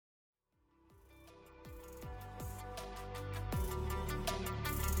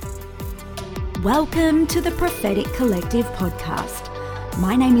Welcome to the Prophetic Collective podcast.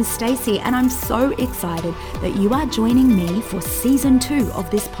 My name is Stacey and I'm so excited that you are joining me for season 2 of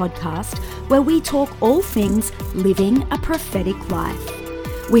this podcast where we talk all things living a prophetic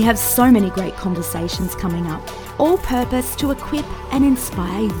life. We have so many great conversations coming up, all purpose to equip and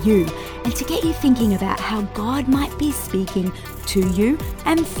inspire you and to get you thinking about how God might be speaking to you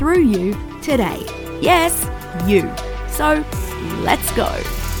and through you today. Yes, you. So let's go.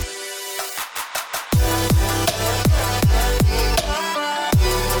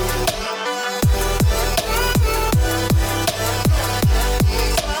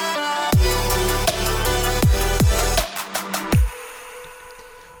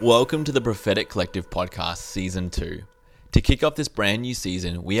 Welcome to the Prophetic Collective Podcast Season 2. To kick off this brand new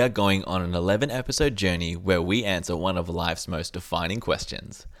season, we are going on an 11-episode journey where we answer one of life's most defining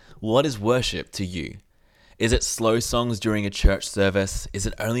questions. What is worship to you? Is it slow songs during a church service? Is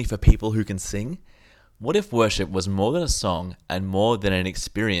it only for people who can sing? What if worship was more than a song and more than an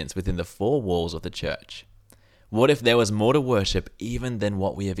experience within the four walls of the church? What if there was more to worship even than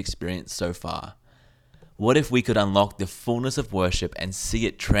what we have experienced so far? What if we could unlock the fullness of worship and see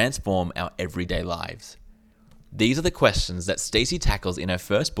it transform our everyday lives? These are the questions that Stacey tackles in her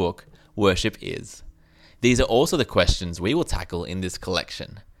first book, Worship Is. These are also the questions we will tackle in this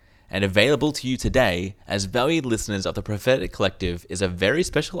collection. And available to you today as valued listeners of the Prophetic Collective is a very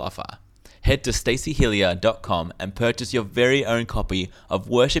special offer. Head to staceyhelia.com and purchase your very own copy of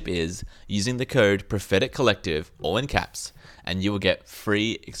Worship Is using the code Prophetic Collective, all in caps, and you will get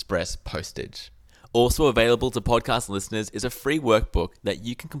free express postage. Also available to podcast listeners is a free workbook that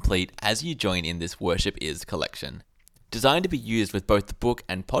you can complete as you join in this Worship Is collection. Designed to be used with both the book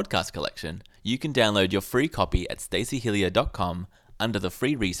and podcast collection, you can download your free copy at staceyhelia.com under the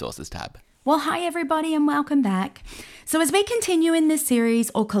free resources tab. Well, hi everybody and welcome back. So as we continue in this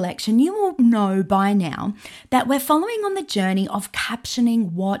series or collection, you will know by now that we're following on the journey of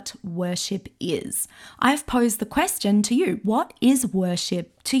captioning what worship is. I've posed the question to you, what is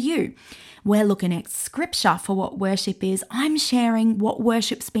worship to you? We're looking at scripture for what worship is. I'm sharing what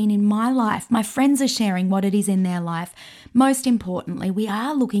worship's been in my life. My friends are sharing what it is in their life. Most importantly, we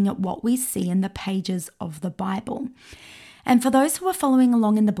are looking at what we see in the pages of the Bible. And for those who are following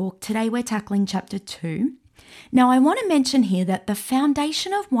along in the book, today we're tackling chapter 2. Now, I want to mention here that the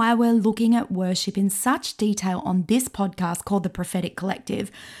foundation of why we're looking at worship in such detail on this podcast called The Prophetic Collective,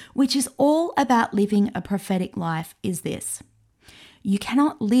 which is all about living a prophetic life, is this. You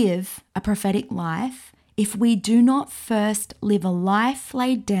cannot live a prophetic life if we do not first live a life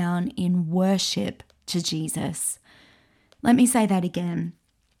laid down in worship to Jesus. Let me say that again.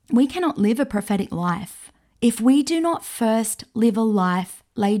 We cannot live a prophetic life if we do not first live a life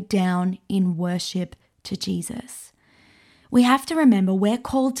laid down in worship to Jesus. We have to remember we're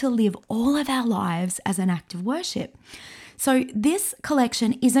called to live all of our lives as an act of worship. So this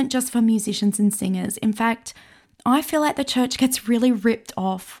collection isn't just for musicians and singers. In fact, I feel like the church gets really ripped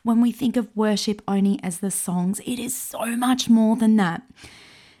off when we think of worship only as the songs. It is so much more than that.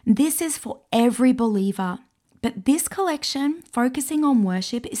 This is for every believer, but this collection, focusing on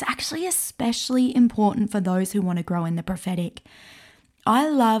worship, is actually especially important for those who want to grow in the prophetic. I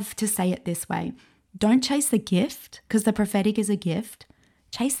love to say it this way. Don't chase the gift, because the prophetic is a gift.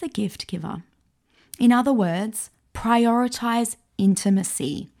 Chase the gift giver. In other words, prioritize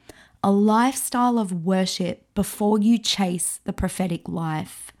intimacy. A lifestyle of worship before you chase the prophetic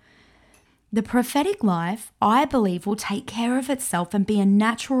life. The prophetic life, I believe, will take care of itself and be a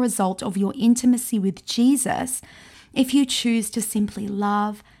natural result of your intimacy with Jesus if you choose to simply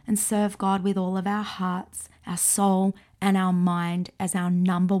love and serve God with all of our hearts, our soul, and our mind as our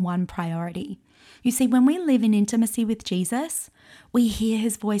number one priority. You see, when we live in intimacy with Jesus, we hear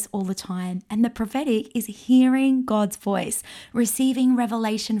his voice all the time, and the prophetic is hearing God's voice, receiving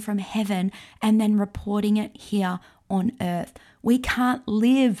revelation from heaven, and then reporting it here on earth. We can't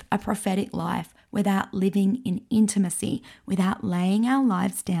live a prophetic life without living in intimacy, without laying our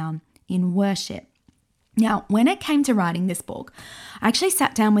lives down in worship. Now, when it came to writing this book, I actually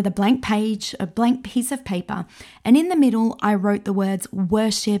sat down with a blank page, a blank piece of paper, and in the middle, I wrote the words,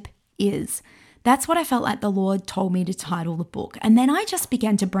 worship is. That's what I felt like the Lord told me to title the book. And then I just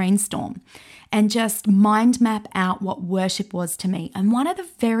began to brainstorm and just mind map out what worship was to me. And one of the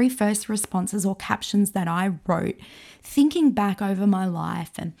very first responses or captions that I wrote, thinking back over my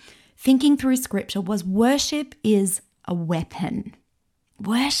life and thinking through scripture, was worship is a weapon.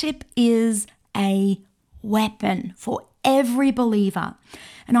 Worship is a weapon for every believer.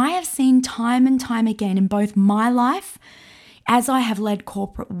 And I have seen time and time again in both my life, as I have led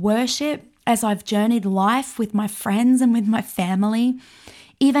corporate worship, as I've journeyed life with my friends and with my family,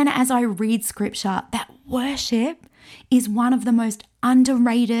 even as I read scripture, that worship is one of the most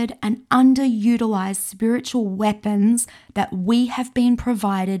underrated and underutilized spiritual weapons that we have been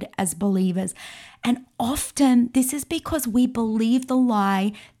provided as believers. And often this is because we believe the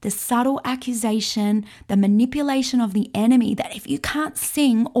lie, the subtle accusation, the manipulation of the enemy that if you can't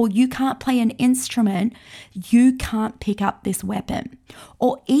sing or you can't play an instrument, you can't pick up this weapon.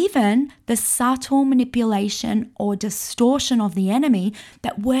 Or even the subtle manipulation or distortion of the enemy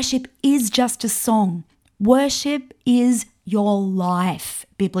that worship is just a song. Worship is your life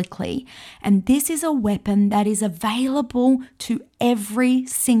biblically. And this is a weapon that is available to every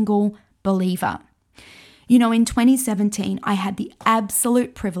single believer. You know, in 2017, I had the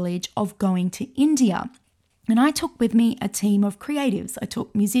absolute privilege of going to India. And I took with me a team of creatives. I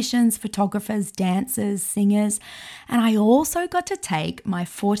took musicians, photographers, dancers, singers, and I also got to take my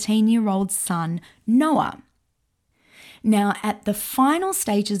 14-year-old son, Noah. Now, at the final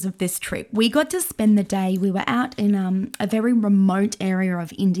stages of this trip, we got to spend the day. We were out in a very remote area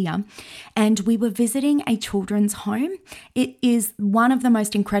of India, and we were visiting a children's home. It is one of the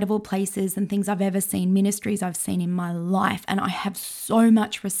most incredible places and things I've ever seen, ministries I've seen in my life. And I have so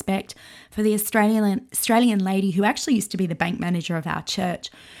much respect for the Australian lady who actually used to be the bank manager of our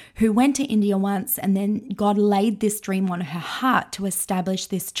church, who went to India once, and then God laid this dream on her heart to establish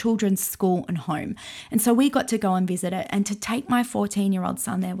this children's school and home. And so we got to go and visit it, and to take my 14-year-old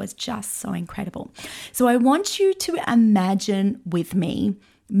son there was just so incredible. So I want you to imagine with me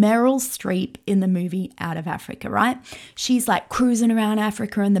Meryl Streep in the movie Out of Africa, right? She's like cruising around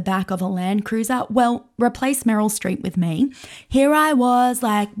Africa in the back of a Land Cruiser. Well, replace Meryl Streep with me. Here I was,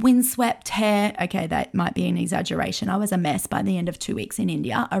 like windswept hair. Okay, that might be an exaggeration. I was a mess by the end of 2 weeks in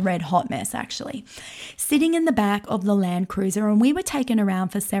India, a red hot mess actually. Sitting in the back of the Land Cruiser, and we were taken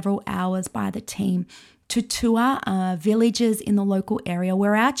around for several hours by the team to tour villages in the local area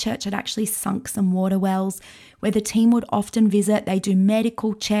where our church had actually sunk some water wells, where the team would often visit. They do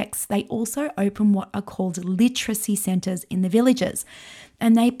medical checks. They also open what are called literacy centres in the villages.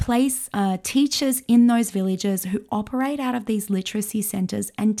 And they place teachers in those villages who operate out of these literacy centres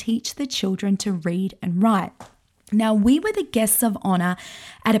and teach the children to read and write. Now, we were the guests of honor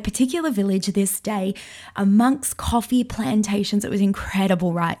at a particular village this day amongst coffee plantations. It was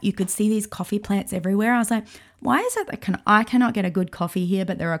incredible, right? You could see these coffee plants everywhere. I was like, why is it that I cannot get a good coffee here,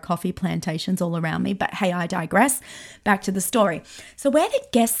 but there are coffee plantations all around me? But hey, I digress. Back to the story. So we're the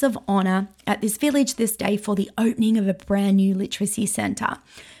guests of honor at this village this day for the opening of a brand new literacy center.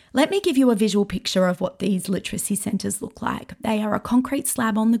 Let me give you a visual picture of what these literacy centres look like. They are a concrete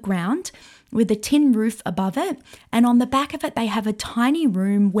slab on the ground with a tin roof above it, and on the back of it they have a tiny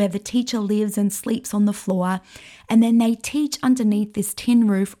room where the teacher lives and sleeps on the floor, and then they teach underneath this tin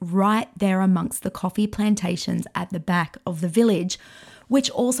roof right there amongst the coffee plantations at the back of the village, which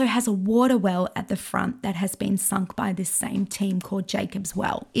also has a water well at the front that has been sunk by this same team called Jacob's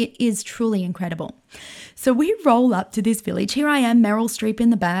Well. It is truly incredible. So we roll up to this village. Here I am, Meryl Streep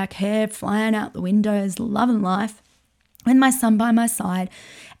in the back, hair flying out the windows, loving life, and my son by my side.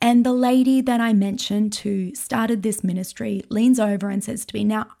 And the lady that I mentioned who started this ministry leans over and says to me,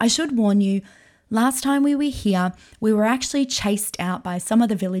 now, I should warn you, last time we were here, we were actually chased out by some of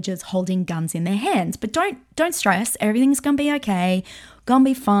the villagers holding guns in their hands. But don't stress, everything's going to be okay, going to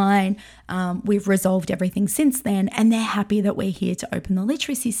be fine. We've resolved everything since then, and they're happy that we're here to open the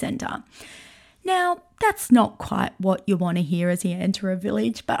literacy centre. Now, that's not quite what you want to hear as you enter a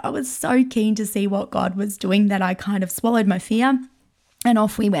village, but I was so keen to see what God was doing that I kind of swallowed my fear and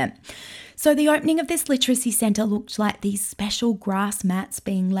off we went. So the opening of this literacy centre looked like these special grass mats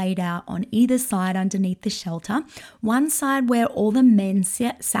being laid out on either side underneath the shelter. One side where all the men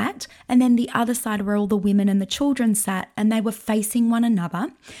sat, and then the other side where all the women and the children sat, and they were facing one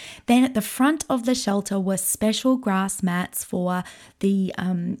another. Then at the front of the shelter were special grass mats for the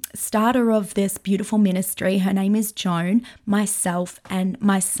starter of this beautiful ministry. Her name is Joan, myself, and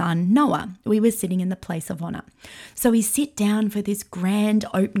my son Noah. We were sitting in the place of honour. So we sit down for this grand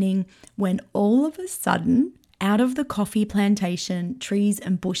opening when all of a sudden, out of the coffee plantation, trees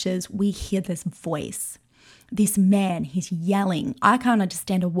and bushes, we hear this voice. This man, he's yelling. I can't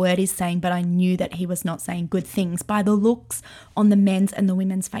understand a word he's saying, but I knew that he was not saying good things by the looks on the men's and the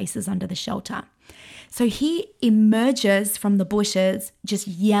women's faces under the shelter. So he emerges from the bushes just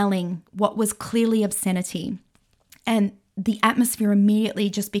yelling what was clearly obscenity. And the atmosphere immediately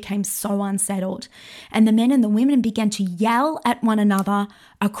just became so unsettled. And the men and the women began to yell at one another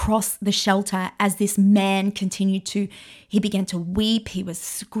across the shelter as this man he began to weep. He was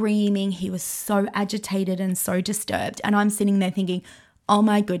screaming. He was so agitated and so disturbed. And I'm sitting there thinking, oh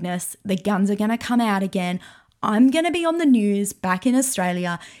my goodness, the guns are going to come out again. I'm going to be on the news back in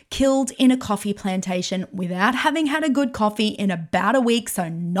Australia, killed in a coffee plantation without having had a good coffee in about a week, so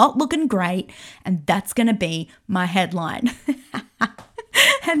not looking great. And that's going to be my headline.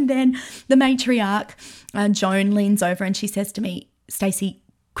 And then the matriarch, Joan, leans over and she says to me, Stacey,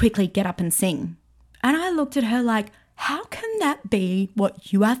 quickly get up and sing. And I looked at her like, how can that be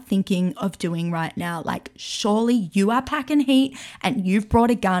what you are thinking of doing right now? Like, surely you are packing heat and you've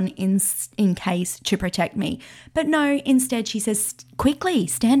brought a gun in case to protect me. But no, instead she says, quickly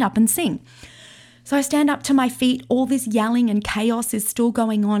stand up and sing. So I stand up to my feet, all this yelling and chaos is still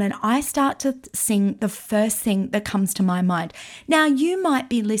going on, and I start to sing the first thing that comes to my mind. Now, you might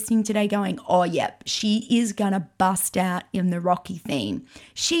be listening today going, oh, yep, she is going to bust out in the Rocky theme.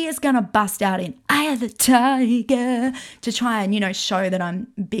 She is going to bust out in Eye of the Tiger to try and, show that I'm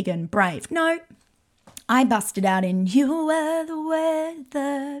big and brave. No, I busted out in You Are the Way,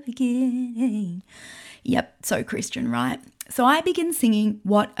 the Beginning. Yep, so Christian, right? So I begin singing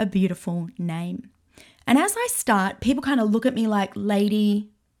What a Beautiful Name. And as I start, people kind of look at me like, lady,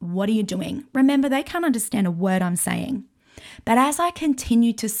 what are you doing? Remember, they can't understand a word I'm saying. But as I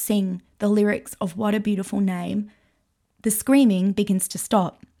continue to sing the lyrics of What a Beautiful Name, the screaming begins to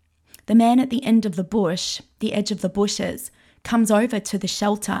stop. The man at the end of the bush, the edge of the bushes, comes over to the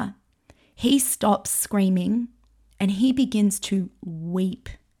shelter. He stops screaming and he begins to weep.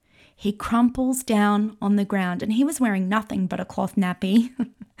 He crumples down on the ground, and he was wearing nothing but a cloth nappy.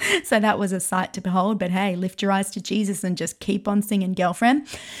 So that was a sight to behold. But hey, lift your eyes to Jesus and just keep on singing, girlfriend.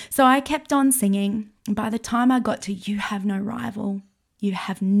 So I kept on singing. And by the time I got to You Have No Rival, You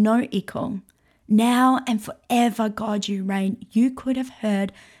Have No Equal, Now and Forever, God, You Reign, you could have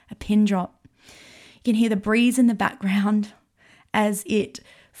heard a pin drop. You can hear the breeze in the background as it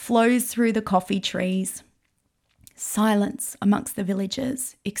flows through the coffee trees. Silence amongst the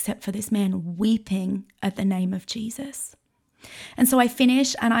villagers, except for this man weeping at the name of Jesus. And so I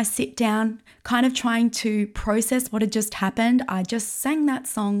finish and I sit down, kind of trying to process what had just happened. I just sang that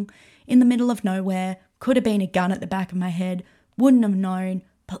song in the middle of nowhere, could have been a gun at the back of my head, wouldn't have known,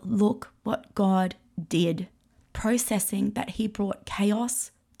 but look what God did, processing that he brought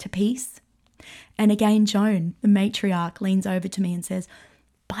chaos to peace. And again, Joan, the matriarch, leans over to me and says,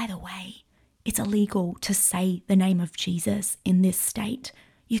 by the way, it's illegal to say the name of Jesus in this state.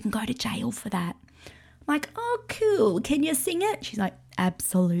 You can go to jail for that. I'm like, oh, cool. Can you sing it? She's like,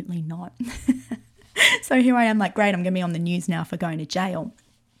 absolutely not. So here I am like, great, I'm going to be on the news now for going to jail.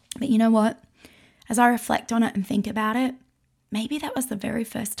 But you know what? As I reflect on it and think about it, maybe that was the very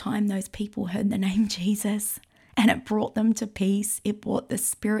first time those people heard the name Jesus, and it brought them to peace. It brought the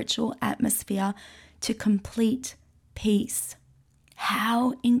spiritual atmosphere to complete peace.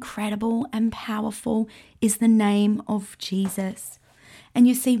 How incredible and powerful is the name of Jesus. And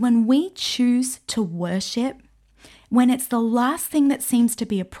you see, when we choose to worship, when it's the last thing that seems to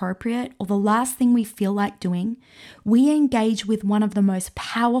be appropriate or the last thing we feel like doing, we engage with one of the most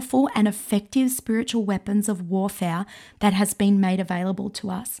powerful and effective spiritual weapons of warfare that has been made available to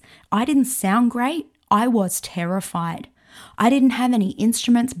us. I didn't sound great. I was terrified. I didn't have any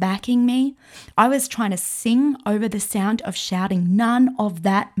instruments backing me. I was trying to sing over the sound of shouting. None of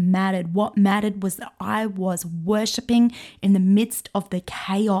that mattered. What mattered was that I was worshiping in the midst of the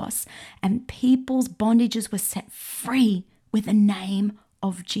chaos, and people's bondages were set free with the name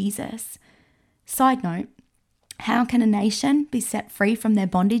of Jesus. Side note, how can a nation be set free from their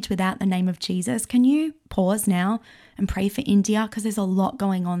bondage without the name of Jesus? Can you pause now and pray for India? Because there's a lot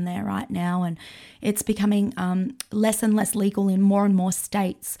going on there right now, and it's becoming less and less legal in more and more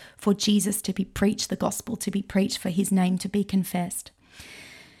states for Jesus to be preached, the gospel to be preached, for his name to be confessed.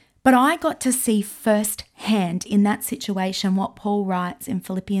 But I got to see firsthand in that situation what Paul writes in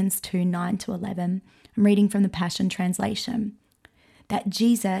Philippians 2:9-11. I'm reading from the Passion Translation. That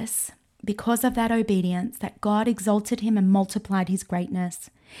Jesus, because of that obedience, that God exalted him and multiplied his greatness.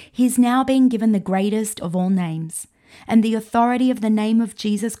 He is now being given the greatest of all names. And the authority of the name of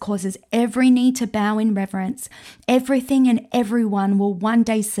Jesus causes every knee to bow in reverence. Everything and everyone will one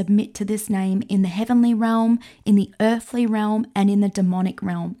day submit to this name in the heavenly realm, in the earthly realm, and in the demonic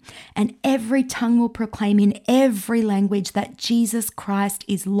realm. And every tongue will proclaim in every language that Jesus Christ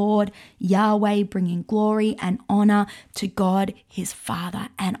is Lord, Yahweh, bringing glory and honor to God his Father.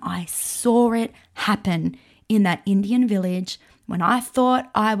 And I saw it happen in that Indian village when I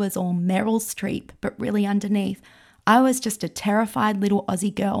thought I was all Meryl Streep, but really underneath, I was just a terrified little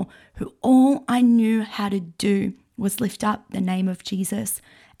Aussie girl who all I knew how to do was lift up the name of Jesus,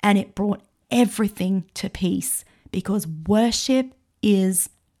 and it brought everything to peace because worship is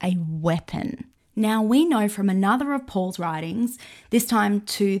a weapon. Now, we know from another of Paul's writings, this time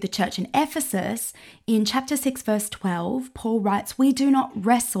to the church in Ephesus, in chapter 6, verse 12, Paul writes, "We do not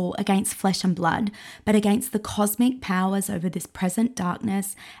wrestle against flesh and blood, but against the cosmic powers over this present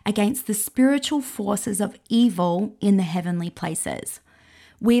darkness, against the spiritual forces of evil in the heavenly places."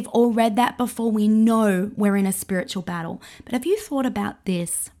 We've all read that before. We know we're in a spiritual battle. But have you thought about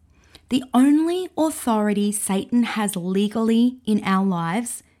this? The only authority Satan has legally in our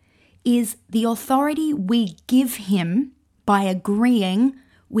lives is the authority we give him by agreeing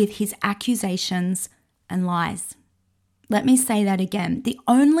with his accusations and lies. Let me say that again. The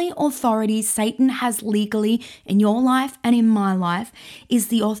only authority Satan has legally in your life and in my life is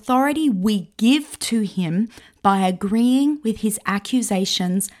the authority we give to him by agreeing with his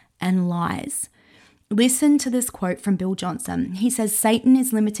accusations and lies. Listen to this quote from Bill Johnson. He says, "Satan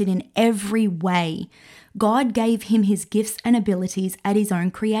is limited in every way. God gave him his gifts and abilities at his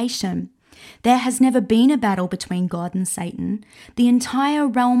own creation. There has never been a battle between God and Satan. The entire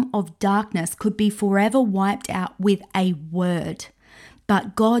realm of darkness could be forever wiped out with a word.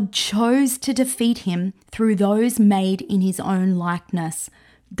 But God chose to defeat him through those made in his own likeness,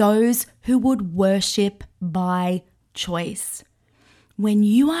 those who would worship by choice." When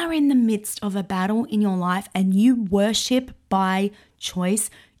you are in the midst of a battle in your life and you worship by choice,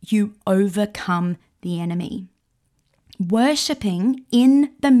 you overcome the enemy. Worshipping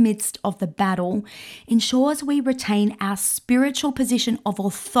in the midst of the battle ensures we retain our spiritual position of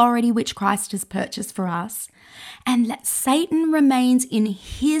authority which Christ has purchased for us, and that Satan remains in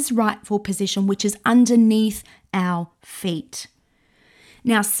his rightful position, which is underneath our feet.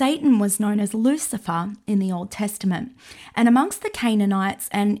 Now, Satan was known as Lucifer in the Old Testament, and amongst the Canaanites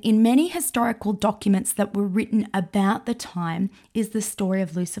and in many historical documents that were written about the time is the story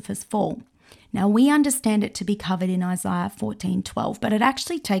of Lucifer's fall. Now, we understand it to be covered in Isaiah 14:12, but it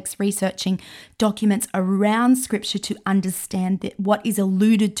actually takes researching documents around Scripture to understand what is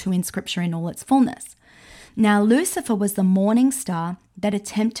alluded to in Scripture in all its fullness. Now, Lucifer was the morning star that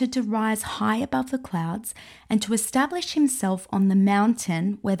attempted to rise high above the clouds and to establish himself on the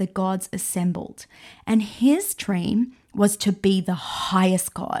mountain where the gods assembled. And his dream was to be the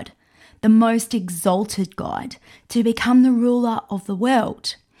highest God, the most exalted God, to become the ruler of the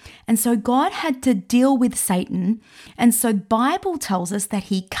world. And so God had to deal with Satan. And so Bible tells us that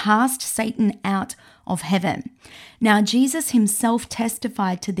he cast Satan out of heaven. Now, Jesus himself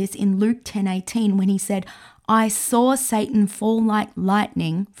testified to this in Luke 10:18 when he said, "I saw Satan fall like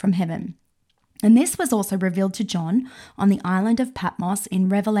lightning from heaven." And this was also revealed to John on the island of Patmos in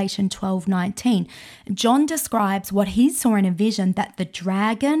Revelation 12:19. John describes what he saw in a vision, that the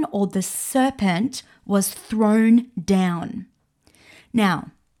dragon or the serpent was thrown down.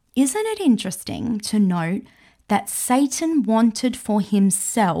 Now, isn't it interesting to note that Satan wanted for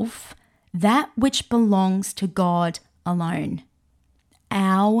himself that which belongs to God alone?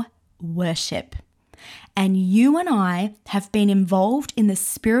 Our worship. And you and I have been involved in the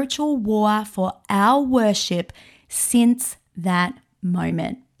spiritual war for our worship since that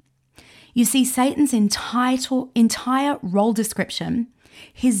moment. You see, Satan's entire role description,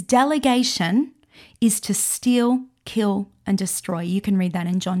 his delegation is to steal, kill, and destroy. You can read that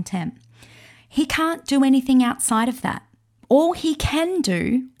in John 10. He can't do anything outside of that. All he can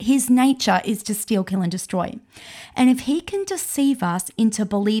do, his nature, is to steal, kill, and destroy. And if he can deceive us into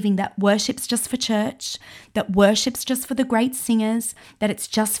believing that worship's just for church, that worship's just for the great singers, that it's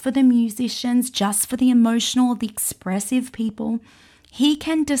just for the musicians, just for the emotional, the expressive people, he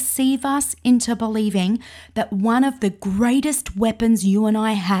can deceive us into believing that one of the greatest weapons you and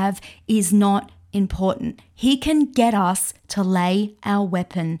I have is not important. He can get us to lay our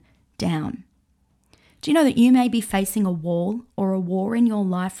weapon down. Do you know that you may be facing a wall or a war in your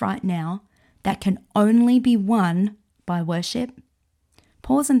life right now that can only be won by worship?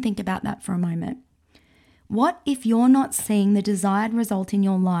 Pause and think about that for a moment. What if you're not seeing the desired result in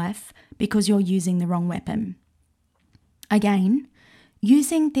your life because you're using the wrong weapon? Again,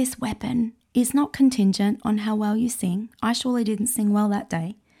 using this weapon is not contingent on how well you sing. I surely didn't sing well that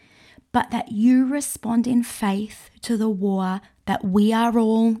day. But that you respond in faith to the war that we are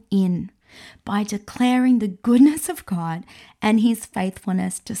all in, by declaring the goodness of God and his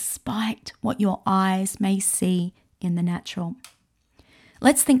faithfulness despite what your eyes may see in the natural.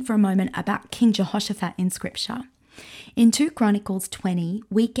 Let's think for a moment about King Jehoshaphat in Scripture. In 2 Chronicles 20,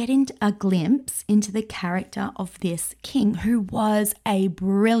 we get a glimpse into the character of this king who was a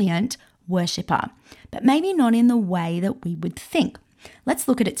brilliant worshipper, but maybe not in the way that we would think. Let's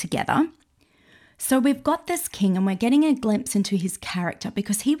look at it together. So we've got this king and we're getting a glimpse into his character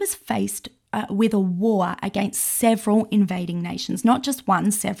because he was faced with a war against several invading nations, not just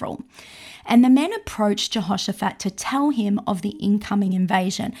one, several. And the men approached Jehoshaphat to tell him of the incoming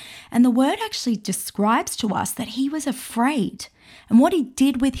invasion. And the word actually describes to us that he was afraid. And what he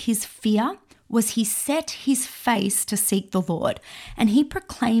did with his fear was he set his face to seek the Lord, and he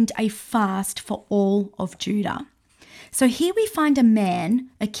proclaimed a fast for all of Judah. So here we find a man,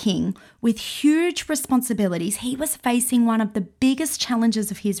 a king, with huge responsibilities. He was facing one of the biggest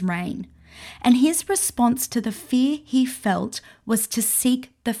challenges of his reign. And his response to the fear he felt was to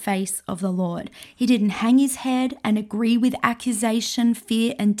seek the face of the Lord. He didn't hang his head and agree with accusation,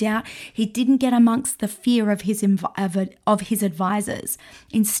 fear, and doubt. He didn't get amongst the fear of his advisors.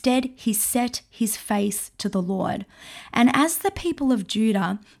 Instead, he set his face to the Lord. And as the people of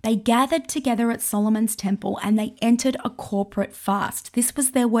Judah, they gathered together at Solomon's temple and they entered a corporate fast. This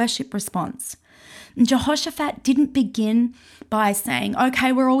was their worship response. And Jehoshaphat didn't begin by saying,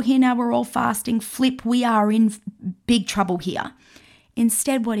 okay, we're all here now, we're all fasting, flip, we are in big trouble here.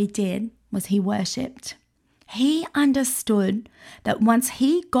 Instead, what he did was he worshipped. He understood that once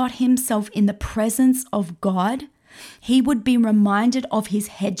he got himself in the presence of God, he would be reminded of his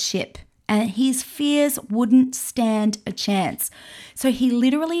headship and his fears wouldn't stand a chance. So he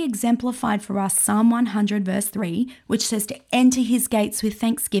literally exemplified for us Psalm 100 verse 3, which says to enter his gates with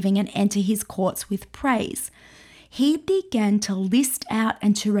thanksgiving and enter his courts with praise. He began to list out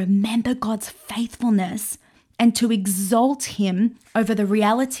and to remember God's faithfulness and to exalt him over the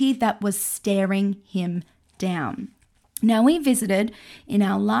reality that was staring him down. Now, we visited in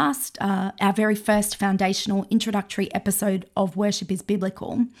our very first foundational introductory episode of Worship is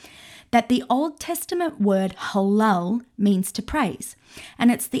Biblical, that the Old Testament word halal means to praise. And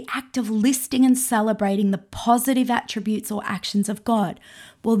it's the act of listing and celebrating the positive attributes or actions of God.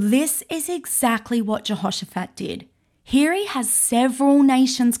 Well, this is exactly what Jehoshaphat did. Here he has several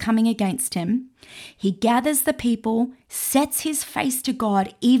nations coming against him. He gathers the people, sets his face to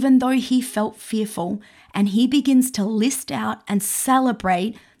God even though he felt fearful, and he begins to list out and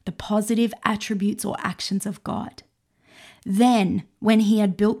celebrate the positive attributes or actions of God. Then, when he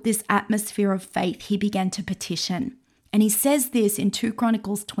had built this atmosphere of faith, he began to petition. And he says this in 2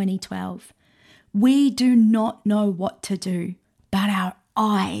 Chronicles 20:12. We do not know what to do, but our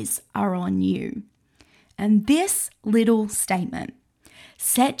eyes are on you. And this little statement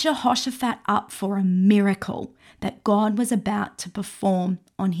set Jehoshaphat up for a miracle that God was about to perform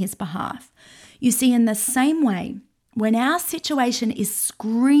on his behalf. You see, in the same way, when our situation is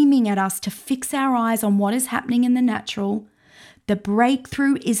screaming at us to fix our eyes on what is happening in the natural, the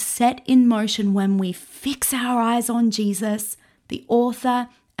breakthrough is set in motion when we fix our eyes on Jesus, the author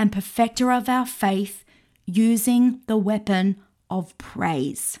and perfecter of our faith, using the weapon of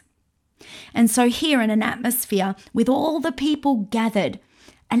praise. And so here in an atmosphere with all the people gathered,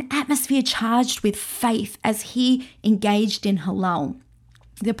 an atmosphere charged with faith as he engaged in halal,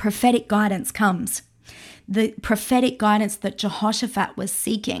 the prophetic guidance comes. The prophetic guidance that Jehoshaphat was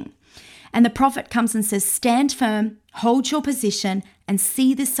seeking. And the prophet comes and says, stand firm, hold your position, and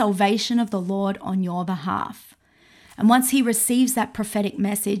see the salvation of the Lord on your behalf. And once he receives that prophetic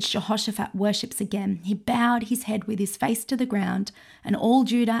message, Jehoshaphat worships again. He bowed his head with his face to the ground, and all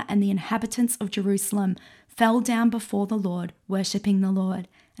Judah and the inhabitants of Jerusalem fell down before the Lord, worshipping the Lord.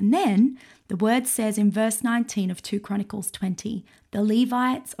 And then the word says in verse 19 of 2 Chronicles 20, the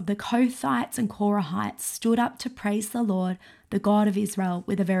Levites of the Kohathites and Korahites stood up to praise the Lord, the God of Israel,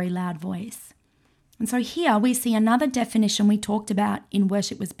 with a very loud voice. And so here we see another definition we talked about in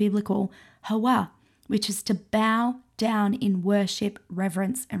Worship Was Biblical, hawa, which is to bow down in worship,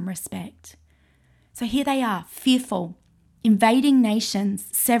 reverence, and respect. So here they are, fearful, invading nations,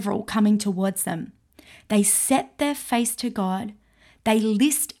 several coming towards them. They set their face to God. They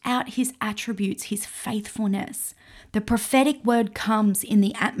list out his attributes, his faithfulness. The prophetic word comes in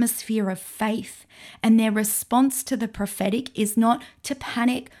the atmosphere of faith, and their response to the prophetic is not to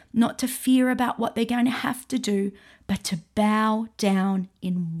panic, not to fear about what they're going to have to do, but to bow down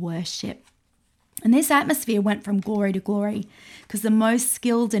in worship. And this atmosphere went from glory to glory because the most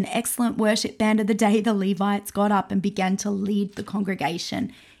skilled and excellent worship band of the day, the Levites, got up and began to lead the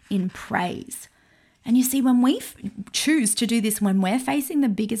congregation in praise. And you see, when we choose to do this, when we're facing the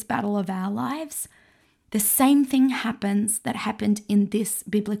biggest battle of our lives, the same thing happens that happened in this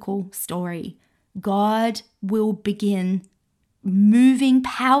biblical story. God will begin moving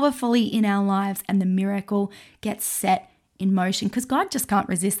powerfully in our lives and the miracle gets set in motion because God just can't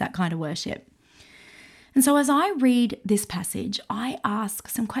resist that kind of worship. And so as I read this passage, I ask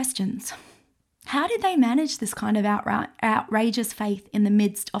some questions. How did they manage this kind of outrageous faith in the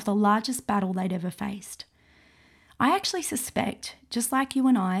midst of the largest battle they'd ever faced? I actually suspect, just like you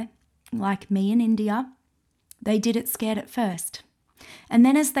and I, like me in India, they did it scared at first. And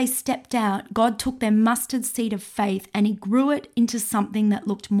then as they stepped out, God took their mustard seed of faith and he grew it into something that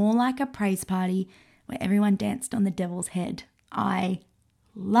looked more like a praise party where everyone danced on the devil's head. I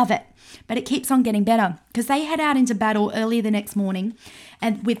love it. But it keeps on getting better because they head out into battle early the next morning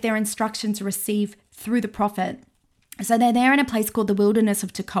and with their instructions received through the prophet. So they're there in a place called the wilderness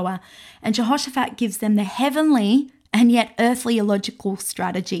of Tekoa, and Jehoshaphat gives them the heavenly and yet earthly illogical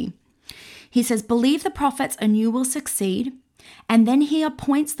strategy. He says, believe the prophets and you will succeed. And then he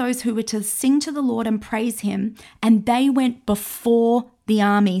appoints those who were to sing to the Lord and praise him. And they went before the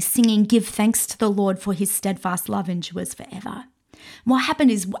army singing, give thanks to the Lord for his steadfast love endures forever. What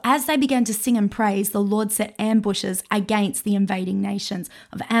happened is as they began to sing and praise, the Lord set ambushes against the invading nations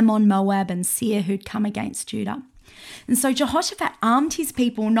of Ammon, Moab, and Seir who'd come against Judah. And so Jehoshaphat armed his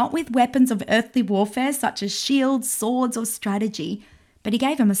people not with weapons of earthly warfare such as shields, swords, or strategy, but he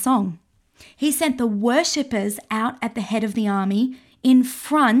gave them a song. He sent the worshippers out at the head of the army in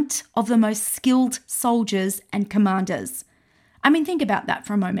front of the most skilled soldiers and commanders. I mean, think about that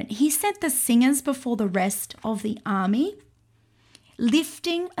for a moment. He sent the singers before the rest of the army,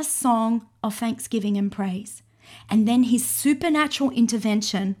 lifting a song of thanksgiving and praise. And then his supernatural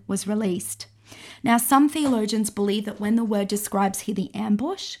intervention was released. Now, some theologians believe that when the word describes here the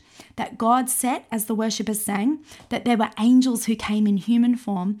ambush that God set as the worshippers sang, that there were angels who came in human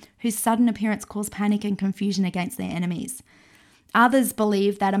form whose sudden appearance caused panic and confusion against their enemies. Others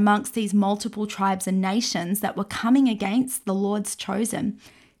believe that amongst these multiple tribes and nations that were coming against the Lord's chosen,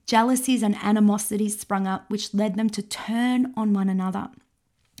 jealousies and animosities sprung up, which led them to turn on one another.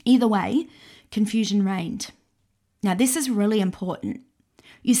 Either way, confusion reigned. Now, this is really important.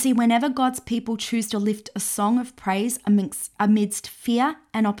 You see, whenever God's people choose to lift a song of praise amidst fear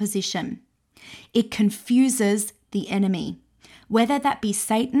and opposition, it confuses the enemy, whether that be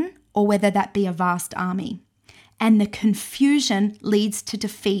Satan or whether that be a vast army. And the confusion leads to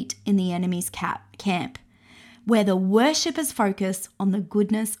defeat in the enemy's camp, where the worshippers focus on the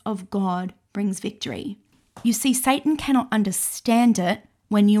goodness of God brings victory. You see, Satan cannot understand it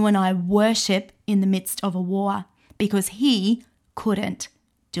when you and I worship in the midst of a war because he couldn't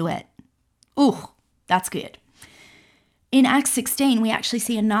do it. Ooh, that's good. In Acts 16, we actually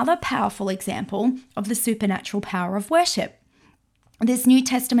see another powerful example of the supernatural power of worship. This New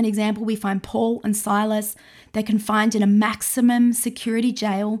Testament example, we find Paul and Silas. They're confined in a maximum security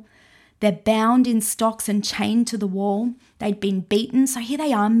jail. They're bound in stocks and chained to the wall. They'd been beaten. So here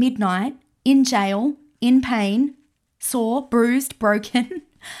they are, midnight, in jail, in pain, sore, bruised, broken,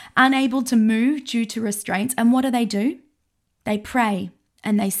 unable to move due to restraints. And what do? They pray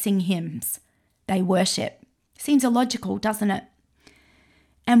and they sing hymns. They worship. Seems illogical, doesn't it?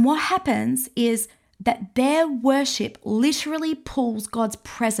 And what happens is that their worship literally pulls God's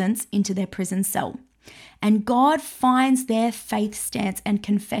presence into their prison cell. And God finds their faith stance and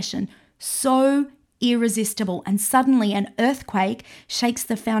confession so irresistible. And suddenly an earthquake shakes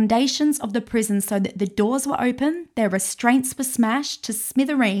the foundations of the prison so that the doors were open, their restraints were smashed to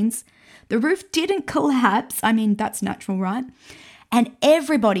smithereens. The roof didn't collapse. I mean, that's natural, right? And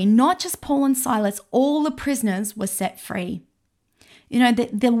everybody, not just Paul and Silas, all the prisoners were set free. You know,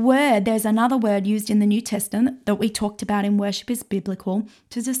 there's another word used in the New Testament that we talked about in worship is biblical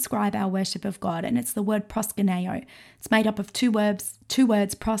to describe our worship of God. And it's the word proskuneo. It's made up of two words,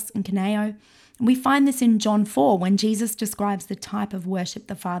 pros and kuneo. And we find this in John 4 when Jesus describes the type of worship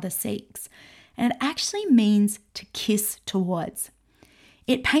the Father seeks. And it actually means to kiss towards.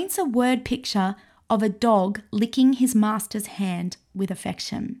 It paints a word picture of a dog licking his master's hand with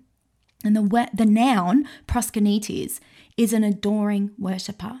affection. And the noun, proskunites, is an adoring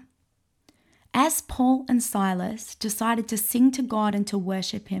worshipper. As Paul and Silas decided to sing to God and to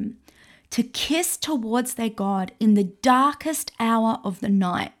worship him, to kiss towards their God in the darkest hour of the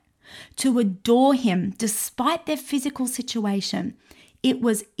night, to adore him despite their physical situation, it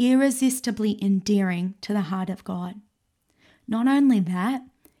was irresistibly endearing to the heart of God. Not only that,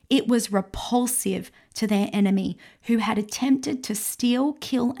 it was repulsive to their enemy who had attempted to steal,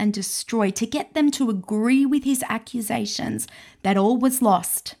 kill, and destroy to get them to agree with his accusations that all was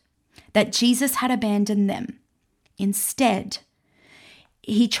lost, that Jesus had abandoned them. Instead,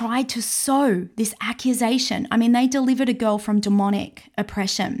 he tried to sow this accusation. I mean, they delivered a girl from demonic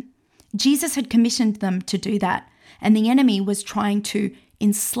oppression. Jesus had commissioned them to do that, and the enemy was trying to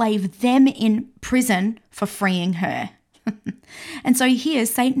enslave them in prison for freeing her. And so here,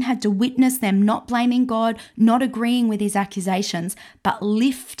 Satan had to witness them not blaming God, not agreeing with his accusations, but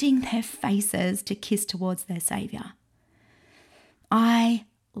lifting their faces to kiss towards their Savior. I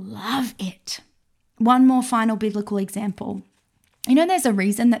love it. One more final biblical example. There's a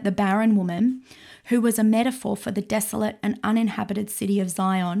reason that the barren woman, who was a metaphor for the desolate and uninhabited city of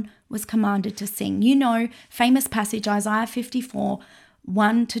Zion, was commanded to sing. Famous passage, Isaiah 54,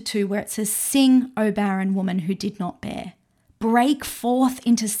 1-2, where it says, "Sing, O barren woman who did not bear. Break forth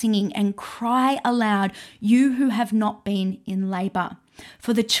into singing and cry aloud, you who have not been in labor.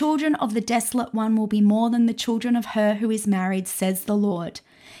 For the children of the desolate one will be more than the children of her who is married, says the Lord.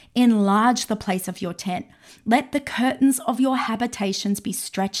 Enlarge the place of your tent. Let the curtains of your habitations be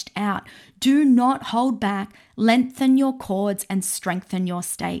stretched out. Do not hold back. Lengthen your cords and strengthen your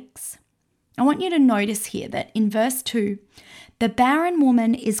stakes." I want you to notice here that in verse 2, the barren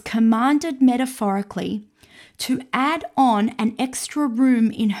woman is commanded metaphorically to add on an extra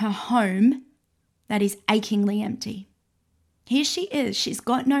room in her home that is achingly empty. Here she is. She's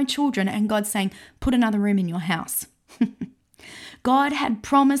got no children, and God's saying, put another room in your house. God had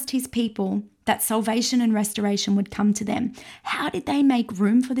promised his people that salvation and restoration would come to them. How did they make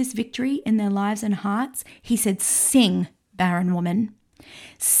room for this victory in their lives and hearts? He said, sing, barren woman.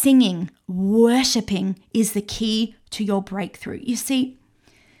 Singing, worshiping is the key to your breakthrough. You see,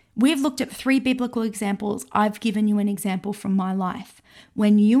 we've looked at 3 biblical examples. I've given you an example from my life.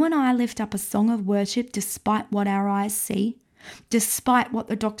 When you and I lift up a song of worship despite what our eyes see, despite what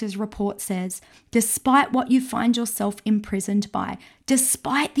the doctor's report says, despite what you find yourself imprisoned by,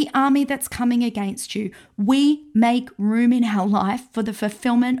 despite the army that's coming against you, we make room in our life for the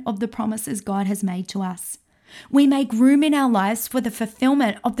fulfillment of the promises God has made to us. We make room in our lives for the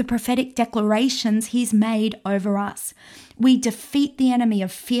fulfillment of the prophetic declarations he's made over us. We defeat the enemy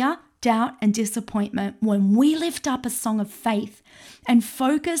of fear, doubt, and disappointment when we lift up a song of faith and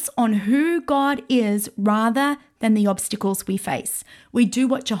focus on who God is rather than the obstacles we face. We do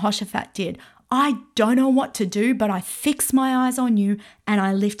what Jehoshaphat did. I don't know what to do, but I fix my eyes on you and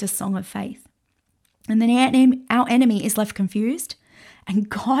I lift a song of faith. And then our enemy is left confused, and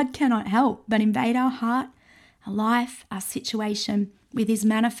God cannot help but invade our heart, our life, our situation with his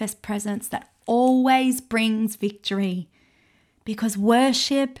manifest presence that always brings victory. Because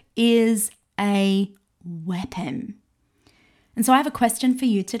worship is a weapon. And so I have a question for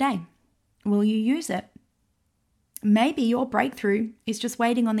you today. Will you use it? Maybe your breakthrough is just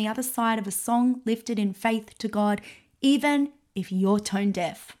waiting on the other side of a song lifted in faith to God, even if you're tone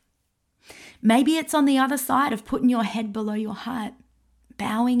deaf. Maybe it's on the other side of putting your head below your heart,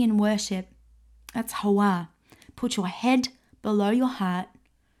 bowing in worship. That's Hawah. Put your head below your heart.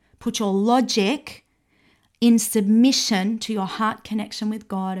 Put your logic in submission to your heart connection with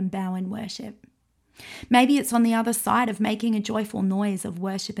God and bow in worship. Maybe it's on the other side of making a joyful noise of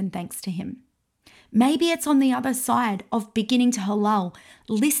worship and thanks to him. Maybe it's on the other side of beginning to halal,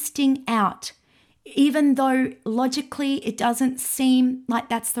 listing out, even though logically it doesn't seem like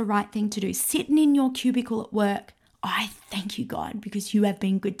that's the right thing to do. Sitting in your cubicle at work, I thank you, God, because you have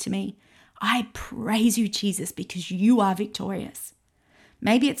been good to me. I praise you, Jesus, because you are victorious.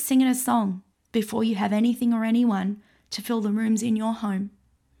 Maybe it's singing a song before you have anything or anyone to fill the rooms in your home.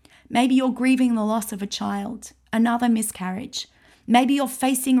 Maybe you're grieving the loss of a child, another miscarriage. Maybe you're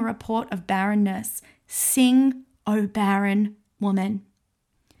facing a report of barrenness. Sing, O barren woman.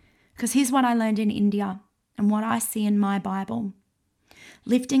 Because here's what I learned in India and what I see in my Bible.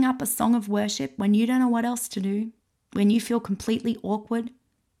 Lifting up a song of worship when you don't know what else to do, when you feel completely awkward,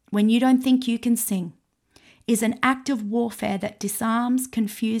 when you don't think you can sing, is an act of warfare that disarms,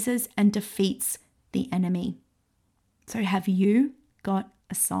 confuses, and defeats the enemy. So have you got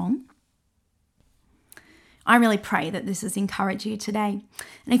a song? I really pray that this has encouraged you today.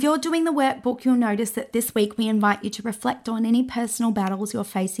 And if you're doing the workbook, you'll notice that this week we invite you to reflect on any personal battles you're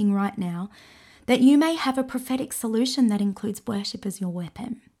facing right now, that you may have a prophetic solution that includes worship as your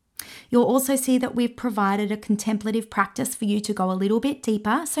weapon. You'll also see that we've provided a contemplative practice for you to go a little bit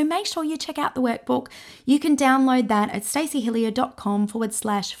deeper. So make sure you check out the workbook. You can download that at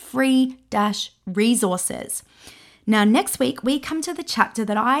staceyhillier.com/free-resources. Now, next week, we come to the chapter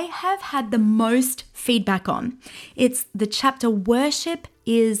that I have had the most feedback on. It's the chapter Worship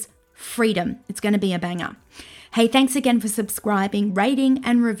is Freedom. It's going to be a banger. Hey, thanks again for subscribing, rating,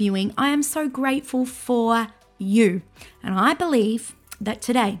 and reviewing. I am so grateful for you. And I believe that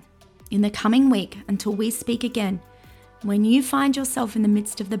today, in the coming week, until we speak again, when you find yourself in the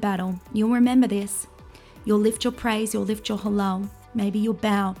midst of the battle, you'll remember this. You'll lift your praise, you'll lift your halal. Maybe you'll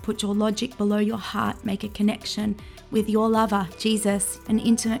bow, put your logic below your heart, make a connection with your lover, Jesus, an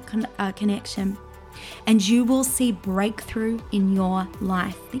intimate connection. And you will see breakthrough in your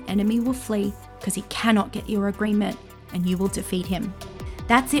life. The enemy will flee because he cannot get your agreement, and you will defeat him.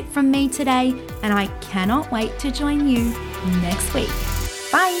 That's it from me today, and I cannot wait to join you next week.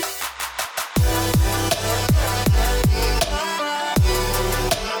 Bye.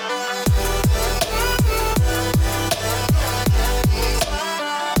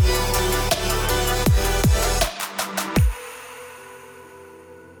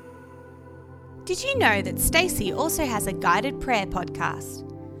 Did you know that Stacey also has a guided prayer podcast?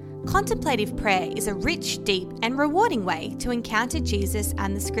 Contemplative prayer is a rich, deep, and rewarding way to encounter Jesus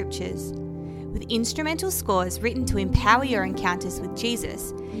and the scriptures. With instrumental scores written to empower your encounters with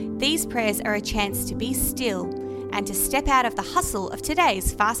Jesus, these prayers are a chance to be still and to step out of the hustle of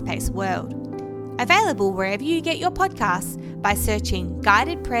today's fast-paced world. Available wherever you get your podcasts by searching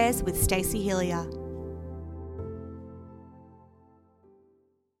Guided Prayers with Stacey Hillier.